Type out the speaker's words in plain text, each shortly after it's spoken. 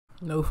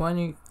No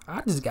funny.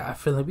 I just got a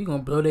feeling we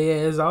gonna blow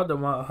their ass out the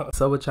motherfucker.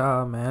 So with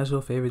y'all, man, it's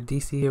your favorite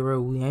DC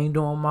hero. We ain't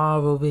doing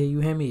Marvel over here.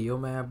 You hear me? Yo,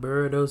 man,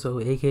 Birdo, so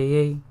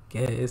AKA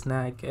Gas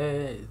Not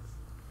Gas.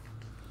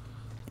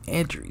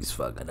 Injuries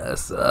fucking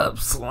us up,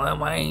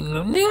 Slim. I ain't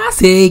nigga. I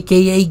said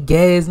AKA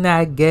Gas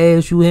Not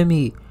Gas. You hear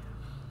me?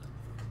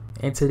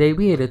 And today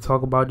we here to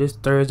talk about this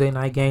Thursday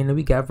night game that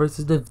we got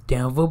versus the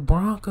Denver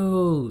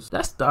Broncos.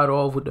 Let's start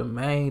off with the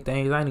main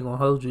things. I ain't gonna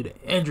hold you the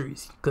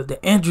injuries, cause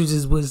the injuries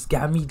is what's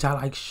got me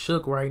like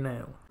shook right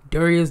now.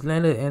 Darius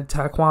Leonard and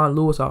Taquan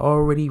Lewis are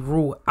already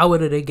ruled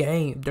out of the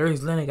game.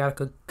 Darius Leonard got a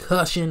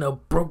concussion, a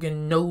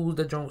broken nose,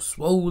 that joint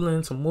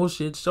swollen, some more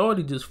shit.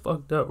 Shorty just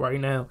fucked up right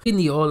now. He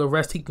need all the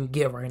rest he can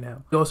get right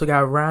now. We also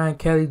got Ryan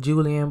Kelly,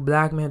 Julian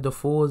Blackman,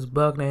 DeForest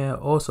Buckner, and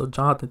also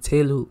Jonathan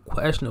Taylor, who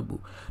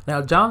questionable.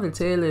 Now, Jonathan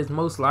Taylor is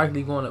most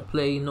likely going to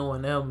play,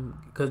 knowing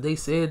them, because they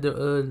said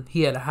that,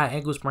 he had a high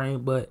ankle sprain,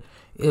 but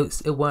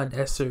it wasn't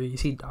that serious.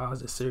 He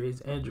dodged a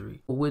serious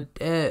injury. With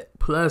that,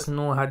 plus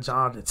knowing how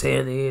Jonathan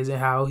Taylor is and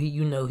how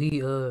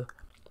he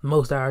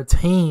most of our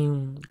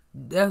team,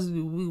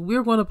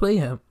 we're going to play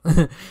him.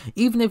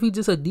 Even if he's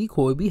just a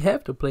decoy, we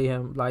have to play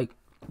him.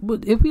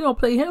 But if we don't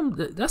play him,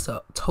 that's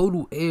a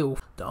total L.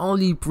 The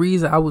only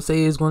reason I would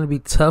say it's going to be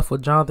tough for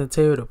Jonathan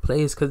Taylor to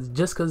play is because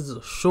it's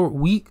a short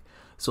week.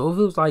 So if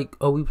it was like,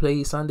 oh, we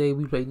play Sunday,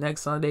 we play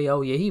next Sunday,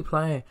 oh yeah, he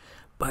playing.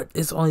 But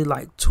it's only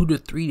like 2 to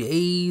 3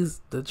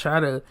 days to try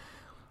to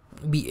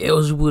be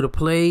eligible to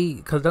play.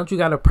 Because don't you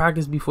got to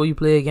practice before you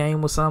play a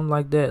game or something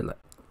like that? Like,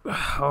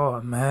 oh,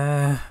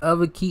 man.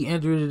 Other key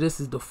injury to this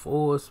is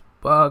DeForest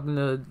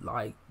Buckner.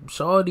 Like,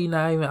 Shorty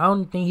not even, I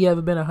don't think he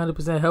ever been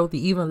 100%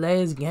 healthy. Even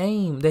last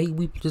game that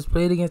we just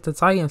played against the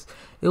Titans,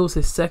 it was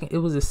his second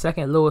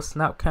lowest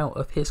snap count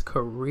of his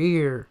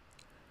career.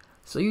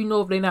 So you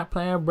know if they not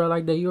playing, bro,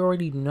 like that, you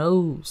already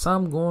know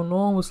something going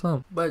on with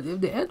something. But if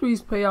the injuries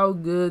play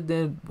out good,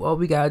 then all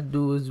we gotta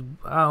do is,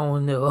 I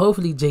don't know,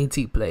 hopefully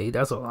JT play.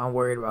 That's all I'm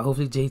worried about.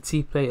 Hopefully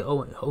JT play.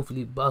 Oh, and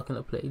hopefully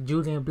Buckner play.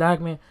 Julian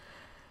Blackman,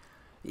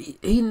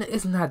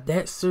 it's not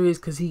that serious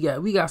because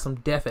we got some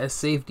depth at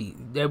safety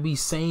that we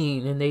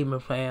seen, and they been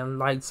playing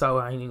lights out.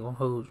 I ain't even gonna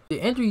hold you.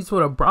 The injuries for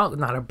the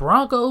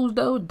Broncos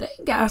though, they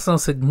got some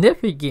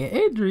significant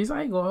injuries.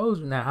 I ain't gonna hold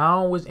you. Now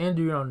I don't wish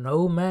injury on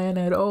no man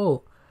at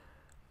all.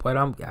 But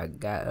I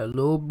got a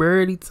little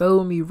birdie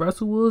told me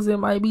Russell Wilson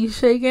might be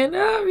shaking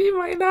up. He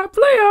might not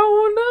play. I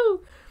don't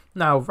know.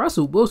 Now, if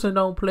Russell Wilson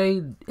don't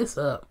play, it's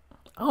up.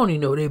 I don't even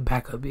know who their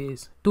backup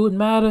is. Do it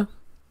matter?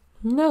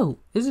 No.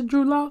 Is it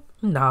Drew Lock?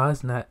 Nah,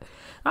 it's not.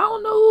 I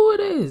don't know who it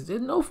is.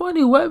 It's no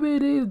funny. Whoever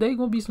it is, they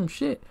gonna be some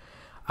shit.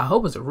 I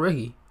hope it's a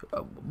rookie.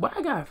 But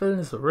I got a feeling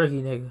it's a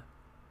rookie, nigga.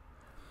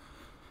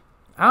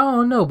 I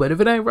don't know, but if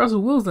it ain't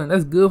Russell Wilson,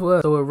 that's good for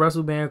us. So with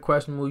Russell being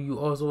questionable, you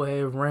also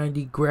have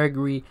Randy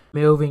Gregory,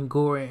 Melvin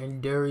Gordon,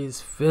 and Darius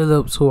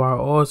Phillips, who are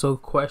also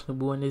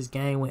questionable in this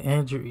game with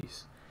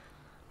injuries.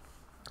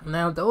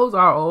 Now, those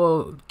are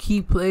all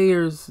key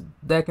players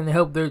that can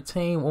help their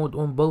team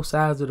on both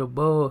sides of the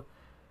ball.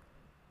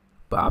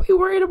 But I'll be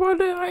worried about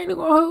that. I ain't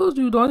gonna hold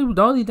you. The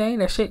only thing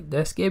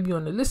that scared me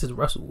on the list is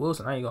Russell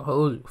Wilson. I ain't gonna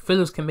hold you.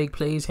 Phillips can make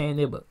plays here and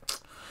there, but...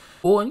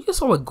 Oh, and you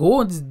saw what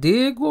Gordon just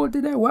did.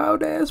 Gordon did that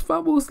wild ass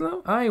fumble,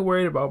 Slim. I ain't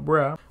worried about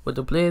bruh. But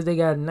the players they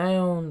got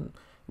now,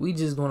 we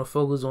just gonna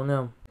focus on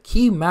them.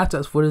 Key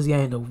matchups for this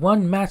game. The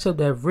one matchup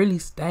that really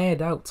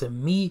stand out to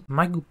me,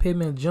 Michael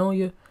Pittman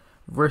Jr.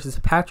 versus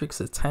Patrick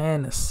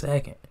Surtain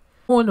II.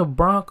 On the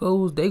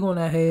Broncos, they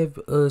gonna have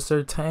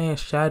Surtain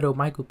shadow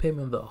Michael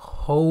Pittman the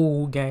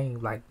whole game,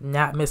 like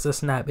not miss a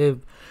snap. If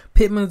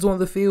Pittman's on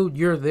the field,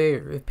 you're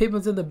there. If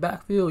Pittman's in the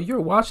backfield,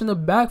 you're watching the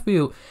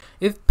backfield.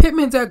 If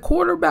Pittman's at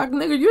quarterback,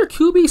 nigga, you're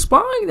QB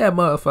spying that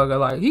motherfucker.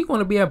 Like, he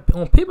gonna be on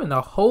Pittman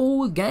the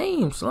whole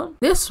game, son.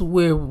 This is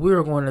where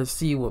we're gonna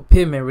see what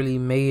Pittman really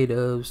made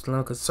of,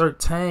 son. Cause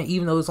Surtain,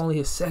 even though it's only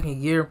his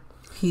second year,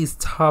 he's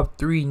top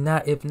 3,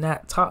 if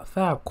not top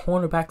 5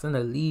 cornerbacks in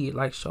the league.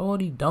 Like,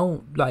 shorty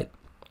don't, like,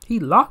 he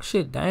locked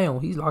shit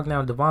down. He's locked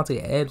down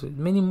Devontae Adams and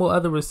many more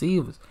other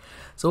receivers.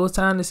 So it's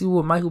time to see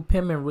what Michael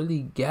Pittman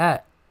really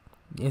got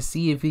and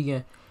see if he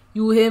can,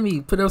 you hear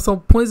me, put up some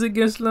points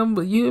against them.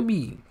 But you hear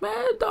me,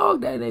 man,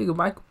 dog that nigga.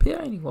 Michael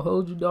Pittman ain't even gonna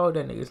hold you, dog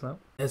that nigga, Slim.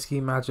 Let's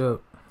keep matchup.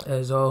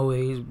 As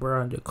always,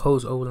 bro, the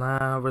Colts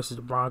O-line versus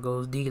the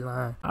Broncos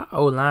D-line. Our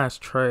O-line's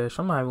trash.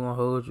 I'm not even gonna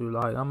hold you.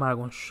 Like, I'm not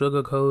gonna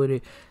sugarcoat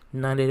it.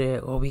 None of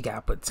that. Oh, we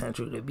got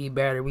potential to be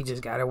better. We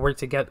just gotta work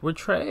together. We're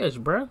trash,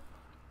 bro.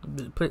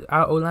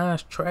 Our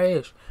O-line's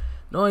trash.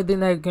 The only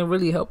thing that can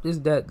really help is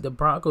that the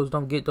Broncos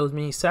don't get those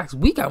many sacks.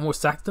 We got more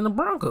sacks than the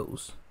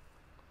Broncos.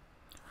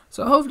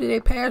 So hopefully they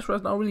pass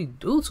rush don't really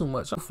do too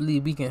much. Hopefully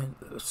we can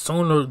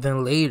sooner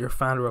than later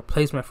find a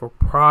replacement for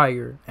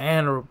Pryor.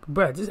 And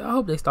bruh, I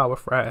hope they start with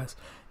Fries.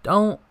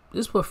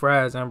 Just put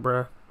Fries in,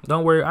 bruh.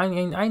 Don't worry, I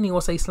ain't even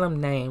gonna say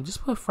Slim name.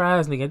 Just put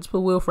Fries in the game. Just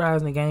put Will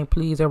Fries in the game,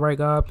 please. Everybody,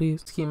 God,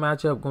 please. This key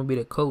matchup gonna be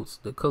the Colts.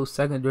 The Colts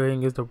secondary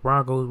against the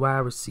Broncos wide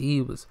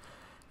receivers.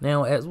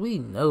 Now, as we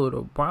know,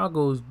 the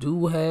Broncos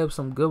do have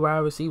some good wide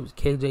receivers.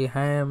 KJ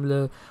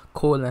Hamler,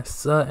 Cortland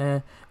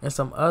Sutton, and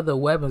some other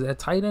weapons at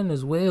tight end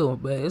as well.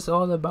 But it's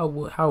all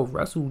about how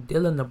Russell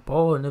dealing the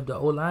ball, and if the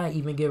O-line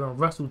even giving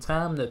Russell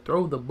time to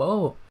throw the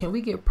ball. Can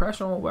we get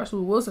pressure on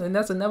Russell Wilson? And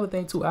that's another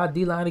thing too, our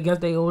D-line against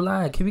their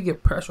O-line. Can we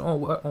get pressure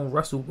on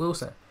Russell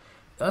Wilson?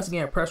 Us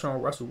getting pressure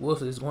on Russell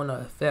Wilson is going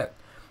to affect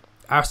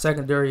our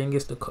secondary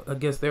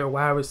against their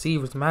wide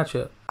receivers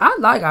matchup. I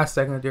like our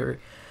secondary.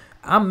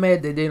 I'm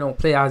mad that they don't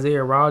play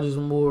Isaiah Rodgers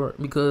more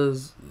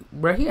because,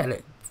 bro, he had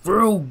a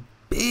real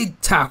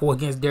big tackle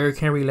against Derrick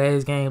Henry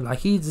last game. Like,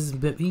 he just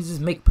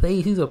make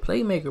plays. He's a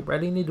playmaker, bro.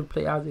 They need to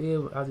play Isaiah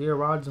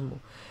Rodgers more.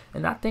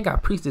 And I think I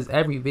preach this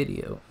every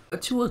video.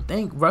 But you would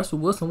think Russell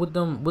Wilson with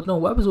them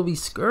weapons would be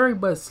scary,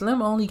 but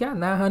Slim only got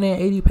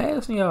 980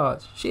 passing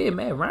yards. Shit,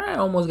 Matt Ryan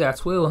almost got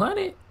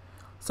 1,200.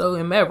 So,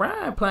 and Matt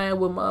Ryan playing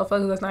with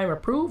motherfuckers that's not even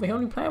proven. He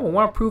only playing with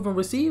one proven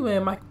receiver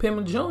and Michael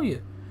Pittman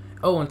Jr.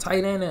 Oh, and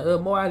tight end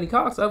and Mo Alley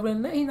Cox. Other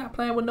than that, he's not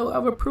playing with no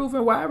other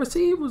proven wide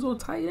receivers or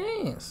tight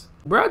ends.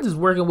 Bro, just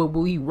working with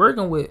who he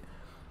working with.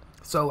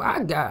 So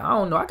I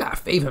got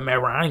faith in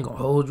Matt Ryan. I ain't gonna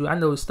hold you. I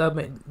know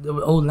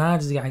the O-line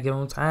just gotta give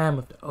him time.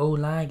 If the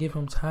O-line give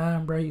him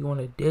time, bro, he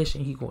gonna dish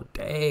and he gonna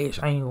dash.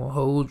 I ain't gonna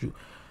hold you.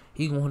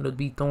 He gonna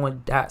be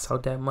throwing dots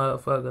out that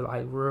motherfucker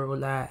like real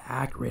live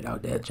accurate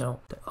out that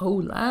jump. The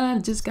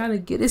O-line just gotta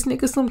get this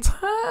nigga some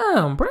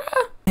time, bro.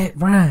 Matt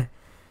Ryan,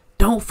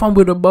 don't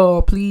fumble the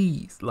ball,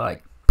 please.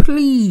 Like,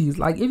 please.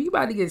 Like, if you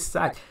about to get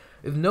sacked,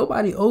 if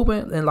nobody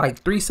open in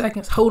like 3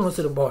 seconds, hold on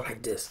to the ball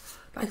like this.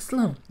 Like,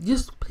 Slim,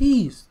 just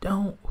please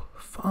don't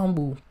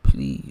fumble,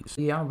 please.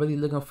 Yeah, I'm really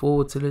looking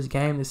forward to this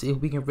game to see if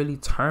we can really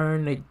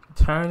turn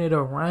it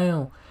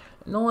around.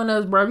 Knowing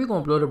us, bro, we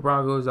gonna blow the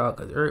Broncos out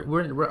because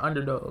we're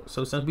underdogs.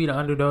 So since we the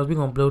underdogs, we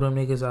gonna blow them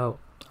niggas out.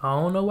 I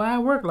don't know why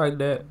it work like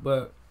that,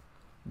 but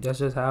that's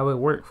just how it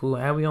work, fool.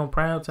 And we on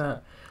prime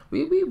time.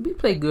 We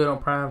play good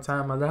on prime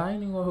time. I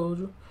ain't even gonna hold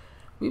you.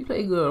 We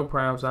play good on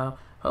prime time.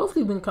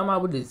 Hopefully we can come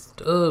out with this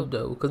dub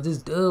though, because this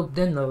dub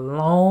then the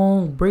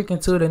long break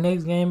into the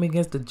next game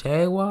against the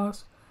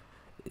Jaguars.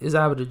 It's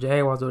either the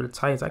Jaguars or the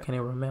Titans. I can't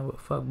even remember.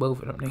 Fuck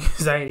both of them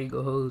niggas. I ain't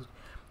gonna hold you.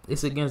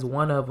 It's against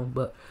one of them,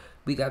 but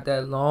we got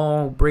that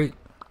long break.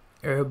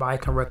 Everybody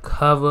can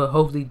recover.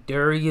 Hopefully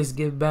Darius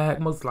get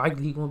back. Most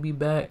likely he gonna be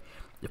back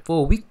for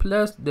a week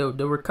plus the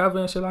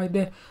recovery and shit like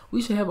that.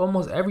 We should have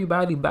almost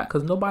everybody back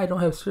because nobody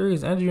don't have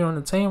serious injury on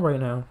the team right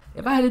now.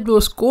 If I had to do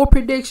a score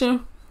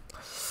prediction,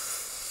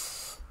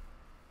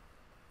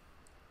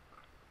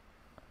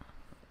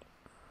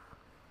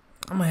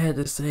 I'm gonna have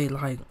to say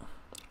like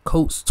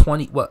Colts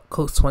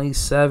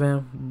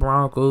 27,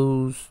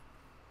 Broncos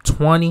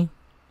 20.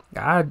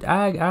 I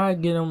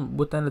get them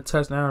within the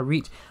touchdown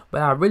reach,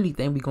 but I really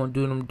think we gonna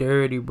do them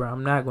dirty, bro.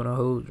 I'm not gonna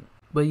hold you.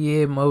 But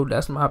yeah, Mo,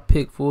 that's my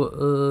pick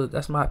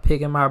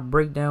and my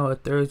breakdown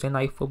of Thursday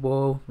night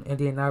football.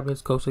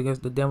 Indianapolis Colts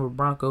against the Denver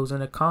Broncos. In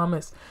the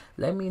comments,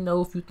 let me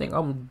know if you think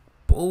I'm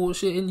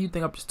bullshitting, you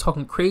think I'm just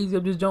talking crazy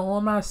up this joint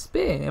on my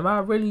spit. Am I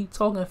really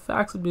talking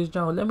facts up this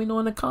joint? Let me know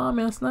in the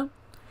comments now.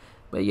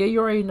 But yeah, you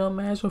already know,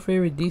 man, it's your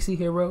favorite DC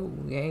hero.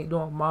 We ain't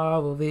doing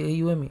Marvel over here,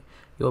 you with me?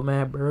 Yo,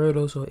 man,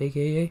 Birdo, so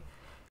aka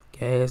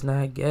Gas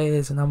Not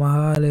Gas, and I'ma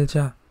holler at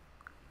y'all.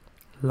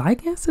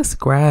 Like and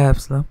subscribe,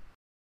 Slim.